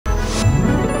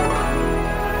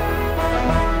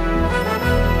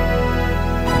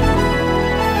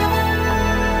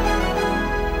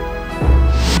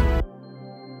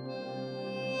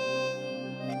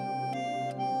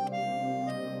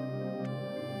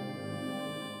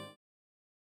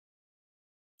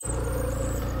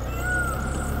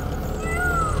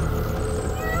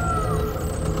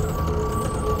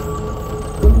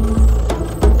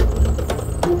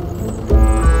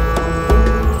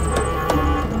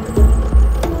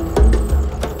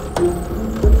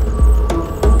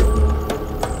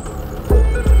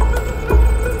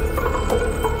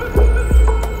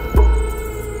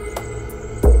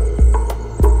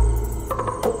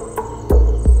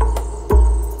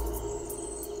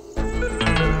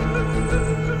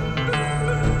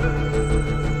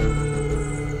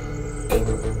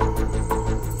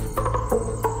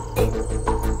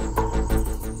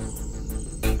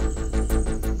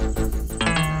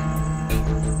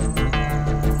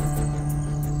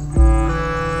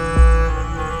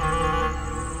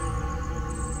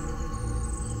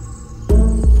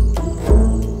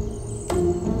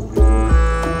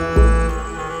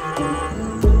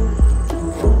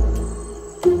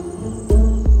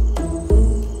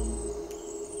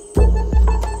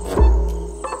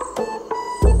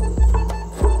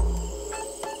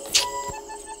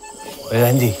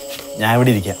ഞാൻ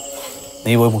ഇവിടെ ഇരിക്കാം,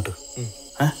 നീ പോയി മുട്ട്.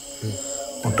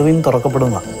 മുട്ട് വീണ്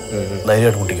തുറക്കപ്പെടുന്ന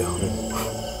ധൈര്യമായിട്ട് മുട്ടിക്കോ.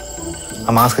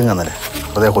 ആ മാസ്ക് തന്നല്ലേ,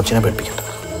 അതേ കൊച്ചിനെ പേടിപ്പിക്കട്ടെ.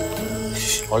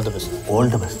 All the best. All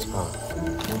the best.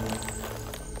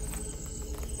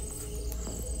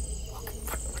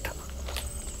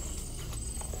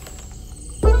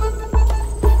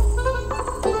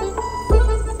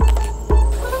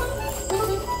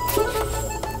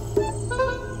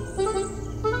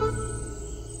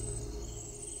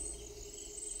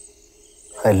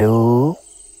 Hello,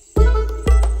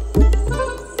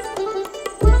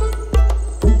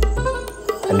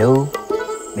 hello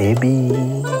baby.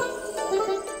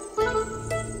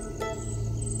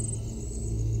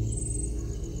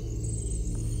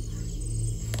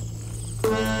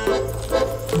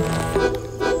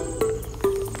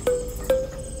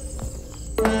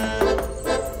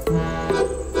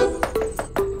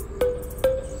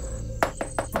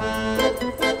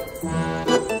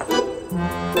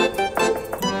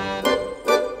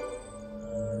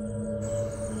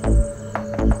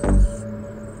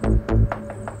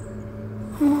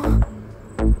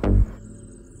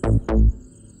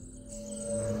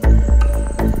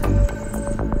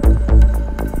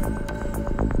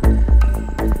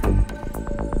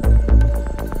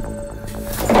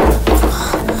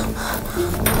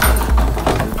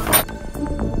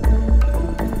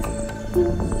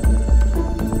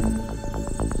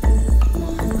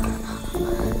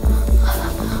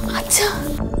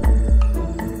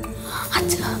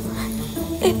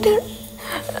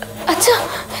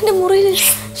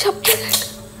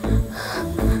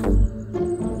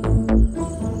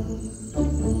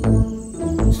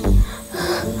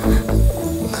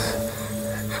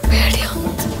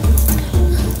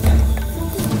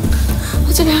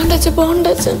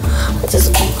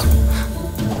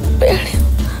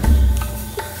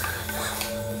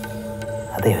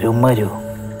 അതെ, ഒരു ഉമ്മ വരൂ.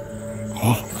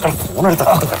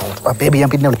 ബേബി ഞാൻ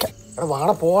പിന്നെ വിളിക്കാം.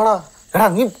 പോടാ. എടാ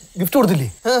നീ ഗിഫ്റ്റ് കൊടുത്തില്ലേ?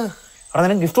 എടാ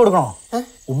നിനക്ക് ഗിഫ്റ്റ് കൊടുക്കണോ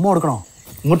ഉമ്മ കൊടുക്കണോ?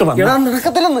 ഇങ്ങോട്ട് വന്നു.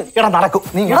 നടക്കത്തില്ലെന്ന്. എടാ നടക്കും.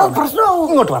 നീ പ്രശ്നമാവും.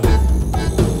 ഇങ്ങോട്ട് വന്നു.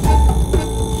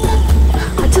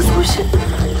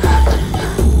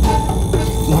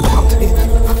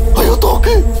 അയ്യോ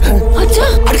തോക്ക്.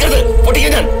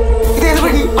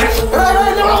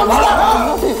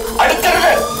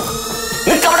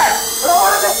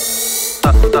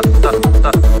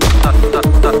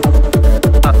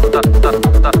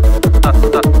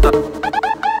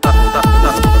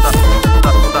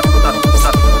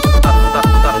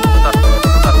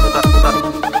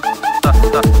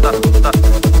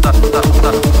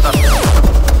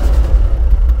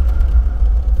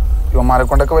 ഇവന്മാരെ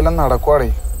കൊണ്ടൊക്കെ വല്ലതും നടക്കുവാടേ.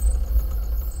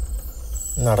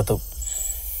 നടത്തും,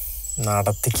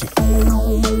 നടത്തിക്കും.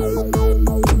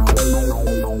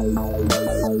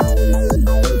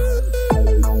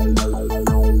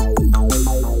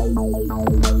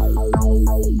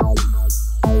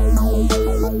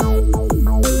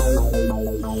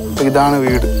 ഇതാണ്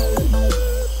വീട്,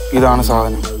 ഇതാണ്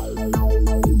സാധനം.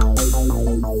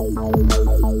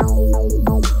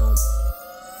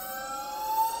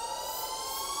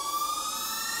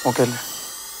 ഓക്കെ അല്ലേ?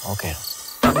 ഓക്കെ.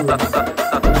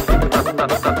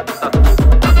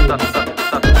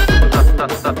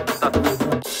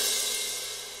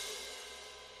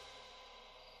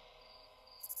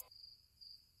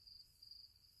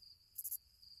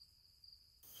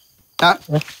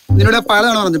 നിന്നോട്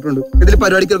പലതവണ പറഞ്ഞിട്ടുണ്ട് ഇതിൽ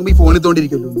പരിപാടിക്ക് ഈ ഫോണിൽ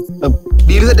തോണ്ടിരിക്കുമല്ലോ.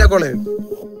 ഡീല് സെറ്റാക്കോളെ.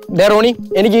 റോണി,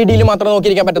 എനിക്ക് ഈ ഡീല് മാത്രം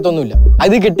നോക്കിയിരിക്കാൻ പറ്റത്തൊന്നുമില്ല.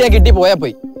 അത് കിട്ടിയാ കിട്ടി, പോയാ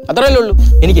പോയി, അത്രയല്ലേ ഉള്ളൂ.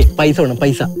 എനിക്ക് പൈസ വേണം,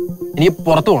 പൈസ. എനിക്ക്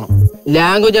പുറത്തു പോകണം.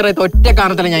 ലാംഗ്വേജ് അറിയാത്ത ഒറ്റ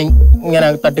കാരണത്തില് ഞാൻ ഇങ്ങനെ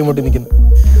തട്ടിമുട്ടി നിൽക്കുന്നു.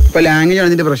 ഇപ്പൊ ലാംഗ്വേജ് ആണ്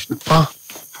ഇതിന്റെ പ്രശ്നം.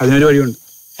 അതിനൊരു വഴിയുണ്ട്.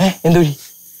 എന്ത് വഴി?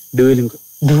 ഡുവലിംഗോ.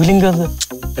 ഡുവലിംഗോ?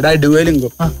 എടാ ഡുവലിംഗോ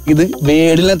ഇത്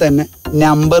വേൾഡിലെ തന്നെ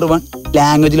നമ്പർ 1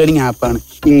 ലാംഗ്വേജ് ലേണിംഗ് ആപ്പാണ്.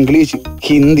 ഇംഗ്ലീഷ്,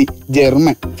 ഹിന്ദി,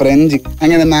 ജർമ്മൻ, ഫ്രഞ്ച്,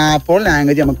 അങ്ങനെ 40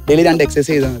 ലാംഗ്വേജ് നമുക്ക് ഡെയിലി 2 എക്സസൈസ്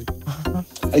ചെയ്താൽ മതി.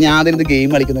 അത് ഞാൻ അതിനകത്ത് ഗെയിം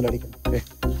കളിക്കുന്നില്ല.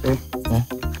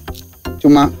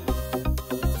 ചുമ്മാ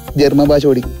ജർമ്മൻ ഭാഷ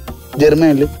ഓടിക്കും.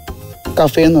 ജർമ്മനില്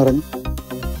കഫേ എന്ന് പറഞ്ഞു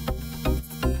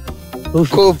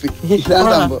കോഫി. ഇതാണ്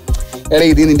സംഭവം. എടാ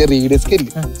ഇത് നിന്റെ reading skill,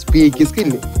 speaking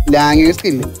skill, language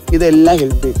skill ഇതെല്ലാം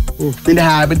ഹെൽപ്പ് ചെയ്യും. നിന്റെ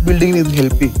ഹാബിറ്റ് ബിൽഡിങ്ങിന് ഇത്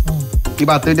ഹെൽപ്പ് ചെയ്യും. ഈ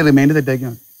 10 മിനിറ്റ് റിമൈൻഡ്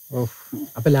സെറ്റാക്കിയാണ്.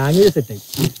 അപ്പൊ ലാംഗ്വേജ് സെറ്റായി,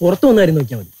 പുറത്തു വന്നായിരുന്നു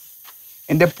നോക്കിയാൽ മതി.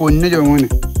 എന്റെ പൊന്നു ജോമോന്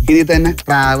ഇതിൽ തന്നെ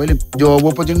ട്രാവലും ജോബ്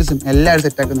ഓപ്പർച്യൂണിറ്റീസും എല്ലാവരും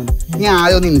സെറ്റാക്കുന്നുണ്ട്. നീ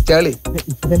ആദ്യം ഒന്ന് ഇൻസ്റ്റാൾ ചെയ്യും.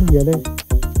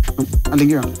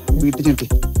 അല്ലെങ്കിൽ വേണം വീട്ടിൽ ചെട്ടി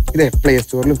ഇതേ പ്ലേ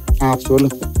സ്റ്റോറിലും ആപ്പ്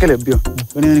സ്റ്റോറിലും ഒക്കെ ലഭ്യമാണ്.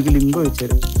 പിന്നെ നിനക്ക് ലിങ്ക് വെച്ചു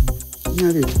തരാം.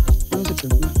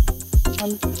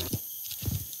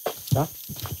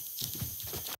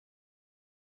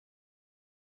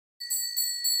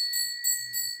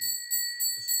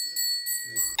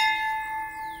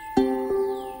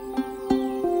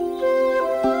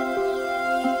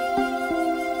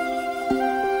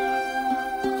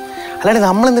 അല്ലാണ്ട്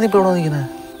നമ്മളെന്തിനാ ഇപ്പോൾ ഇവിടെ നിൽക്കുന്നത്?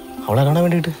 അവളെ കാണാൻ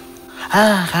വേണ്ടിയിട്ട്. ആ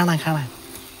കാണാൻ കാണാൻ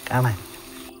കാണാൻ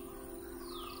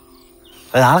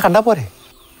നാളെ കണ്ടാ പോരെ?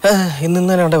 ഇന്ന്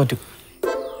തന്നെ കണ്ടേ പറ്റൂ.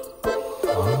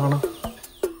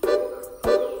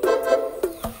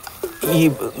 ഈ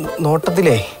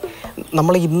നോട്ടത്തിലേ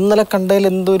നമ്മൾ ഇന്നലെ കണ്ടതിൽ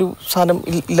എന്തോ ഒരു സാധനം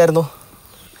ഇല്ലായിരുന്നോ?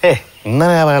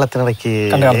 ഇന്നലെ ആ വേളത്തിനിടയ്ക്ക്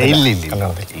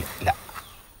ഇല്ല.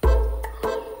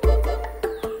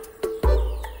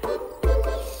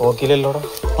 നോക്കിയില്ലല്ലോടാ.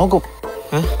 നോക്കും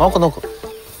നോക്കും നോക്കും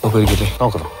നോക്കില്ലേ?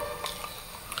 നോക്കുന്നു.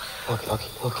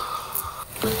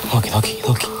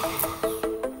 നോക്കി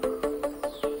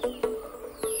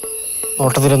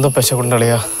നോട്ടത്തിലെന്തോ പെശ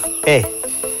കൊണ്ടളിയാ.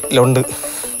 ഇല്ലുണ്ട്.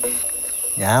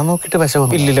 ഞാൻ നോക്കിയിട്ട് പെശ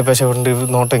കൊണ്ടു. ഇല്ലില്ല, പെശ കൊണ്ട്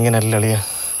നോട്ടം ഇങ്ങനെയല്ല അളിയാ.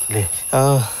 അല്ലേ? ആ,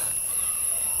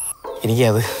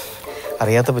 എനിക്കത്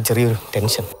അറിയാത്തപ്പോൾ ചെറിയൊരു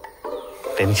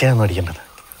ടെൻഷനൊന്നും അടിക്കേണ്ടത്.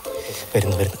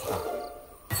 വരുന്നു.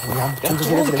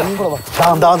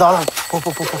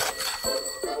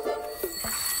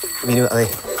 അതെ,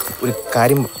 ഒരു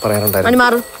കാര്യം പറയാനുണ്ടായിരുന്നു.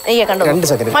 2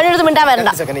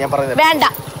 സെക്കൻഡ് ഞാൻ പറഞ്ഞത്.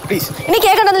 പ്ലീസ്.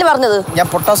 ഞാൻ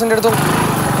പൊട്ടാസിന്റെ അടുത്തും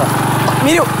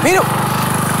മീനു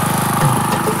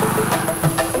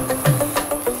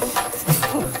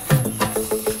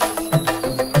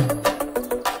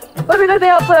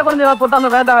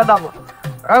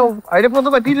അതിനിപ്പോ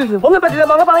ഒന്നും പറ്റിയില്ല.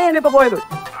 നമ്മൾ പറയാനിപ്പോ പോയത്.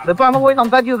 ഇതിപ്പോ അമ്മ പോയി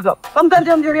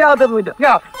സംസാരിച്ചൊന്നും ശരിയാകത്തൊന്നുമില്ല.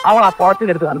 അവൾ ആ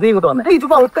പോളത്തിന്റെ അടുത്ത് നീ ഇങ്ങോട്ട് വന്നേ.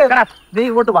 നീ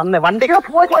ഇങ്ങോട്ട് വന്നേ. വണ്ടി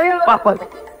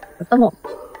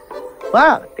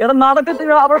എടാ നടക്കത്തിൽ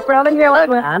അവിടെ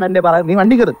ഞാനല്ലേ പറയാം. നീ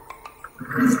വണ്ടി കയറി.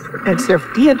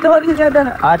 സേഫ്റ്റി എത്ര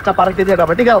ആച്ച പറക്കി ചേട്ടാ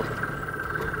വണ്ടി കയറും.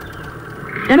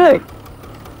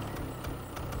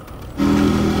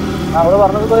 അവള്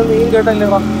പറഞ്ഞത് നീ കേട്ടല്ലേ?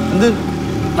 എന്ത്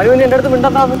മരുവിന് എന്റെ അടുത്ത്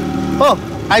മിണ്ടാന്ന്? ഓ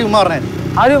ആരും ഉമ്മ പറഞ്ഞേ.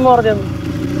 ആരും ഉമ്മ പറഞ്ഞു?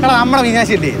 എടാ നമ്മളെ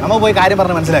വിനാശില്ലേ, നമ്മ പോയി കാര്യം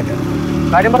പറഞ്ഞ് മനസ്സിലാക്കുക.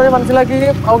 കാര്യം പറഞ്ഞ് മനസ്സിലാക്കി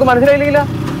അവൾക്ക് മനസ്സിലായില്ല.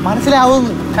 മനസ്സിലാവും.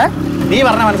 നീ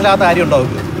പറഞ്ഞ മനസ്സിലാവാത്ത കാര്യം ഉണ്ടോ?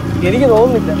 എനിക്ക്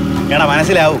തോന്നുന്നില്ല. എടാ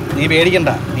മനസ്സിലാവും, നീ പേടിക്കണ്ട.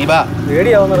 നീ വാ.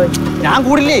 പേടിയാവുന്നത് ഞാൻ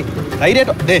കൂടില്ലേ?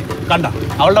 ധൈര്യമായിട്ടോ. കണ്ട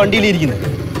അവളുടെ വണ്ടിയിൽ ഇരിക്കുന്നത്.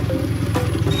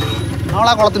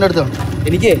 അവളാ കുളത്തിന്റെ അടുത്ത് കാണും.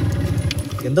 എനിക്ക്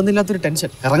എന്തെന്നില്ലാത്തൊരു ടെൻഷൻ.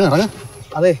 ഇറങ്ങ.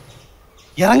 അതെ,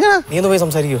 ഇറങ്ങ. നീ ഒന്ന് പോയി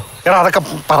സംസാരിക്കോ? എടാ അതൊക്കെ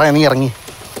പറയാ. നീ ഇറങ്ങി.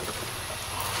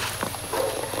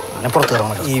 പുറത്ത്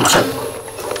ഇറങ്ങണം. ഈ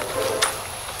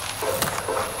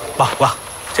വാ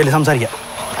ചെല്ലി സംസാരിക്കാം.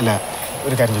 അല്ല,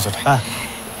 ഒരു കാര്യം ചോദിച്ചോട്ടെ.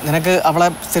 നിനക്ക് അവളെ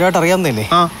സ്ഥിരമായിട്ട് അറിയാവുന്നതല്ലേ?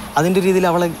 അതിൻ്റെ രീതിയിൽ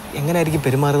അവളെ എങ്ങനെയായിരിക്കും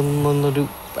പെരുമാറുന്നൊരു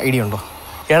ഐഡിയ ഉണ്ടോ?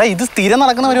 എടാ ഇത് സ്ഥിരം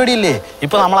നടക്കുന്ന പരിപാടിയല്ലേ.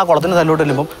 ഇപ്പൊ നമ്മൾ ആ കുളത്തിന് തല്ലോട്ട്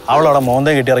ചെല്ലുമ്പോൾ അവളവിടെ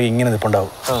മോന്തം കെട്ടി ഇറങ്ങി ഇങ്ങനെ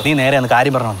നിൽപ്പുണ്ടാവും. നീ നേരെ ഒന്ന്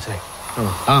കാര്യം പറഞ്ഞാൽ മനസ്സിലായി.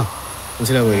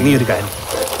 മനസ്സിലാവും. നീ ഒരു കാര്യം,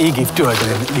 ഈ ഗിഫ്റ്റുമായിട്ട്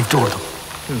ഗിഫ്റ്റ് കൊടുക്കും.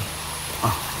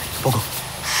 പോകും.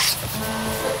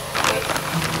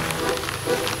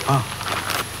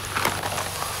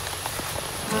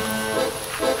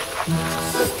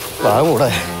 കൂടെ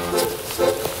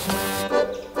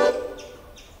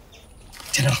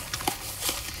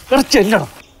ചെല്ലണം.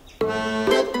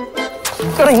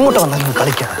 എടാ ഇങ്ങോട്ട് വന്നാൽ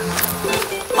കളിക്കാം.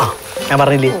 ഞാൻ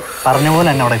പറഞ്ഞില്ലേ, പറഞ്ഞ പോലെ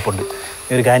തന്നെ അവിടെ ഇപ്പോൾ ഉണ്ട്.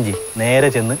 നീ ഒരു കാര്യം ചെയ്യ്, നേരെ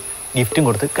ചെന്ന് ഗിഫ്റ്റും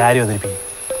കൊടുത്ത് കാര്യം അവതരിപ്പിക്കും.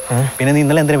 പിന്നെ നീ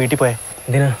ഇന്നലെ എന്തിനാ വീട്ടിൽ പോയേ?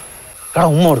 എന്തിനാ? എടാ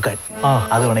ഉമ്മ കൊടുക്കാൻ.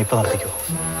 അത് വേണം ഇപ്പൊ നടത്തിക്കോ.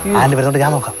 ആൻ്റെ വരുന്നോണ്ട്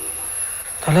ഞാൻ നോക്കാം.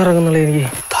 തല ഇറങ്ങുന്നല്ലേ? എനിക്ക്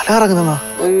തല ഇറങ്ങുന്ന.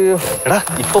 എടാ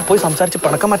ഇപ്പൊ പോയി സംസാരിച്ച്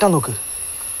പണക്കം മാറ്റാൻ നോക്ക്.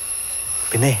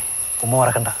 പിന്നെ ഉമ്മ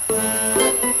മറക്കണ്ട.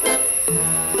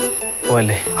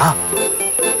 പോവല്ലേ?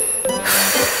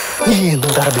 നീ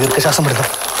എന്താ ദീർഘശ്വാസം എടുത്ത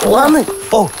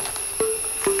പോ.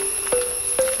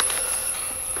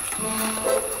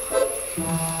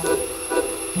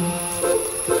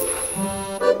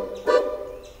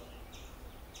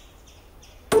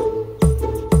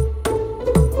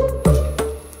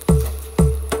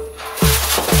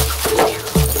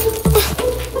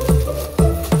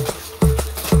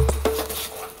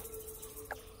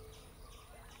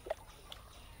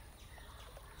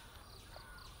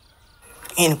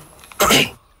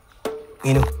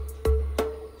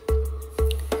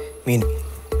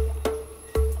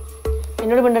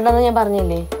 എന്നോട് മിണ്ടണ്ടെന്ന് ഞാൻ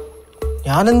പറഞ്ഞില്ലേ?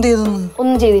 ഞാൻ എന്ത് ചെയ്തെന്ന്?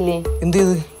 ഒന്നും ചെയ്തില്ലേ? എന്ത്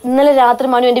ചെയ്ത്? ഇന്നലെ രാത്രി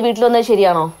മനു എന്റെ വീട്ടിൽ വന്നത്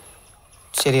ശരിയാണോ?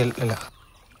 ശരിയല്ല.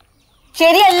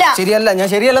 ഞാൻ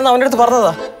ശരിയല്ലെന്ന് അവന്റെ അടുത്ത്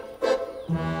പറഞ്ഞതാ.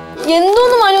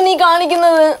 എന്തോന്ന് മനു നീ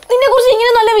കാണിക്കുന്നത്? നിന്നെ കുറിച്ച്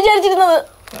ഇങ്ങനെ നല്ല വിചാരിച്ചിരുന്നത്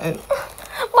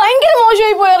ഭയങ്കര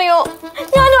മോശമായി പോയറിയോ?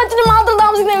 ഞാനും അച്ഛനും മാത്രം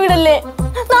താമസിക്കുന്ന വീടല്ലേ,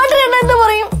 നാട്ടിൽ എന്താ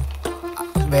പറയും?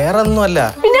 വേറെ ഒന്നും അല്ല.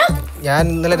 പിന്നെ ഞാൻ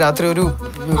ഇന്നലെ രാത്രി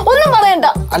ഒന്നും പറയണ്ട.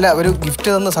 അല്ല, ഒരു ഗിഫ്റ്റ്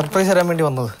തന്ന് സർപ്രൈസ് തരാൻ വേണ്ടി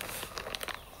വന്നത്.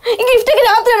 ഈ ഗിഫ്റ്റ്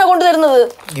രാത്രിയാണോ കൊണ്ടുതരുന്നത്?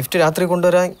 ഗിഫ്റ്റ് രാത്രി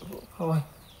കൊണ്ടുവരാൻ.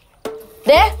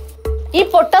 ഈ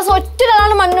പൊട്ടാസ്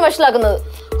ഒറ്റൊരാളാണ് മണ്ണിന് വഷളാക്കുന്നത്.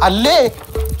 അല്ലേ?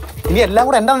 ഇനി എല്ലാം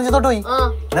കൂടെ എന്റെ നെഞ്ചത്തോട്ട് പോയി.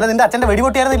 ഇന്നലെ നിന്റെ അച്ഛന്റെ വെടി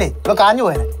പൊട്ടിയായിരുന്നില്ലേ? ഇപ്പൊ കാഞ്ഞു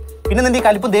പോയാനെ. പിന്നെ നിന്റെ ഈ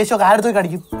കലിപ്പും ദേഷ്യമൊക്കെ ആരെടുത്ത് പോയി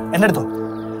കടിക്കും? എന്റെ അടുത്തോ?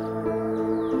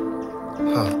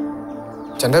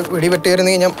 അച്ഛൻ്റെ വെടി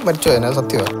വെട്ടിയായിരുന്നെങ്കിൽ ഞാൻ മരിച്ചു പോയത് അത്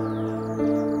സത്യമാണ്.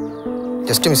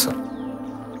 ജസ്റ്റ് മിസ്സാ.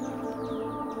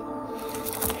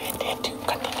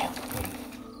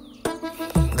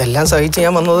 ഇതെല്ലാം സഹിച്ച്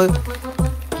ഞാൻ വന്നത്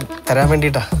തരാൻ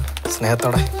വേണ്ടിയിട്ടാ,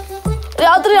 സ്നേഹത്തോടെ.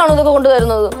 രാത്രിയാണോ ഇതൊക്കെ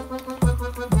കൊണ്ടുവരുന്നത്?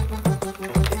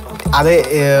 അതെ,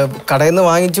 കടയിൽ നിന്ന്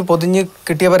വാങ്ങിച്ച് പൊതിഞ്ഞ്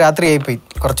കിട്ടിയപ്പോൾ രാത്രി ആയിപ്പോയി,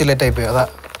 കുറച്ച് ലേറ്റ് ആയിപ്പോയി. അതാ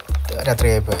രാത്രി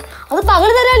ആയിപ്പോയി. അത്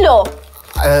പകല് തരാമല്ലോ.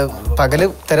 പകല്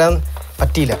തരാൻ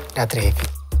പറ്റിയില്ല, രാത്രി ആയിപ്പോയി.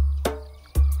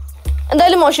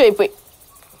 എന്തായാലും മോശമായിപ്പോയി,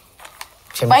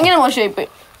 ഭയങ്കര മോശമായിപ്പോയി.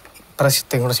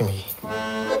 പ്രാവശ്യത്തെയും കൂടെ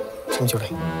ക്ഷമിച്ചൂടെ?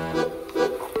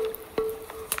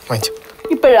 വാങ്ങിച്ചു.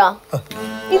 ഇപ്പോഴാ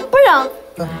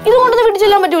ഇത് കൊണ്ടൊന്നും വീട്ടിൽ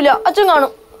ചെല്ലാൻ പറ്റൂല, അച്ഛൻ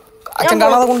കാണും. അച്ഛൻ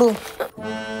കാണാതെ കൊണ്ടുപോകും.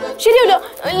 ശരിയല്ലോ,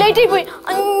 ലേറ്റ് ആയി പോയി.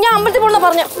 ഞാൻ അമ്പലത്തിൽ പോണെന്നാ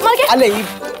പറഞ്ഞ.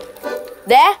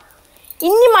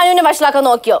 ഇനി മനുവിനെ വഷളാക്കാൻ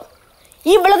നോക്കിയോ,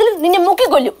 ഈ വെള്ളത്തിൽ നിന്നെ മുക്കി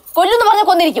കൊല്ലുന്ന് പറഞ്ഞ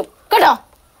കൊന്നിരിക്കും കേട്ടോ.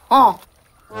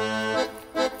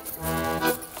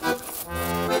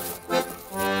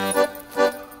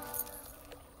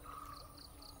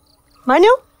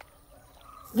 മനു,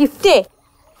 ഗിഫ്റ്റേ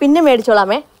പിന്നെ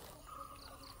മേടിച്ചോളാമേ.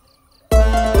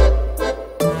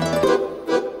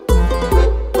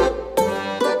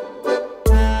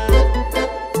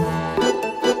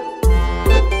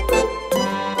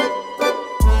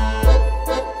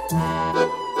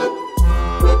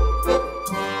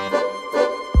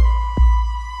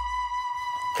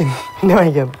 പിന്നെ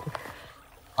വാങ്ങിക്കാം.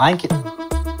 വാങ്ങിക്കും.